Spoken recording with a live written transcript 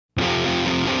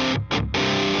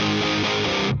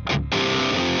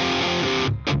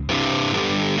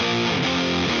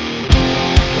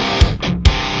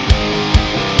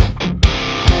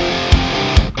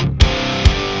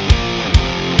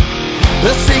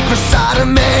secret side of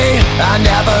me I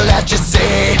never let you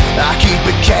see. I keep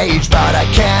it caged but I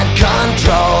can't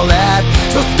control it.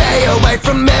 So stay away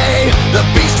from me, the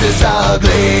beast is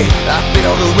ugly. I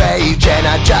feel the rage and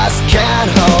I just can't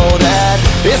hold it.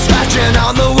 It's scratching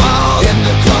on the walls, in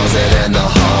the closet, in the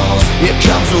halls. It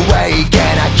comes awake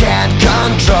and I can't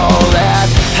control it.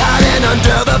 Hiding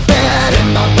under the bed, in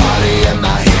my body, in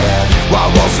my head. Why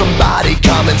won't somebody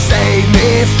come and save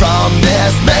me from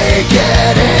this? Make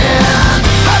it end.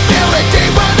 I feel it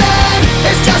deep within,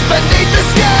 it's just beneath the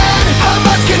skin. I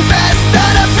must confess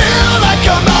that I feel like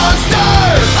a monster.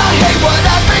 I hate what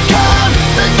I've become,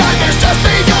 the nightmare's just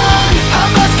begun. I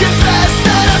must confess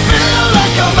that I feel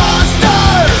like a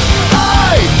monster.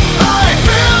 I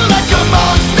feel like a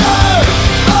monster.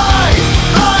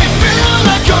 I feel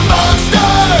like a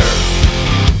monster.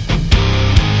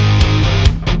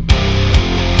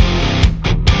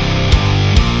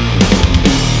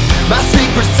 My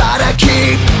secret side I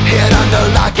keep hid under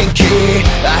lock and key.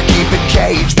 I keep it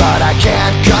caged but I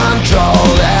can't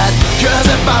control it. Cause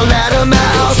if I let him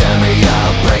out, he'll tear me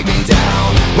up, break me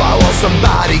down. Why won't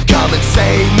somebody come and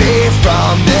save me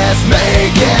from this?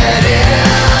 Make it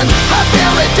end. I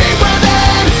feel it deep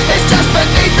within, it's just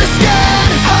beneath the skin.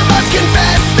 I must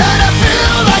confess that I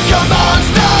feel like a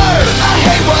monster. I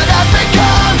hate what I've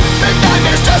become, the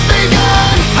nightmare's just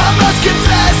begun. I must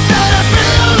confess that I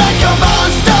feel like a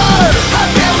monster. I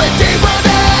feel it deep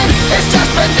within, it's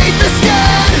just beneath the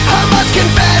skin. I must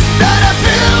confess that I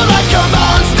feel like a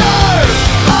monster.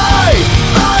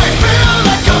 I feel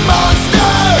like a monster.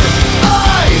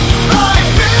 I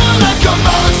feel like a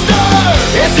monster.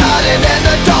 It's hiding in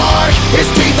the dark, its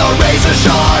teeth are razor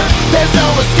sharp. There's no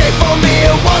escape for me,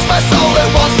 it wants my soul, it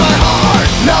wants my heart.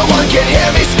 No one can hear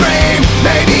me scream,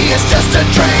 maybe it's just a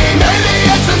dream. Maybe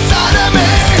it's inside of me.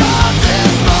 Stop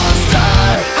this monster.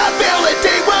 I feel it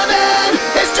deep within,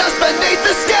 it's just beneath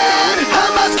the skin. I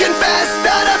must confess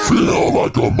that I feel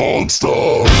like a monster.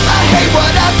 I hate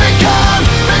what I've become,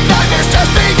 the nightmare's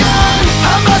just begun.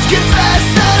 I must confess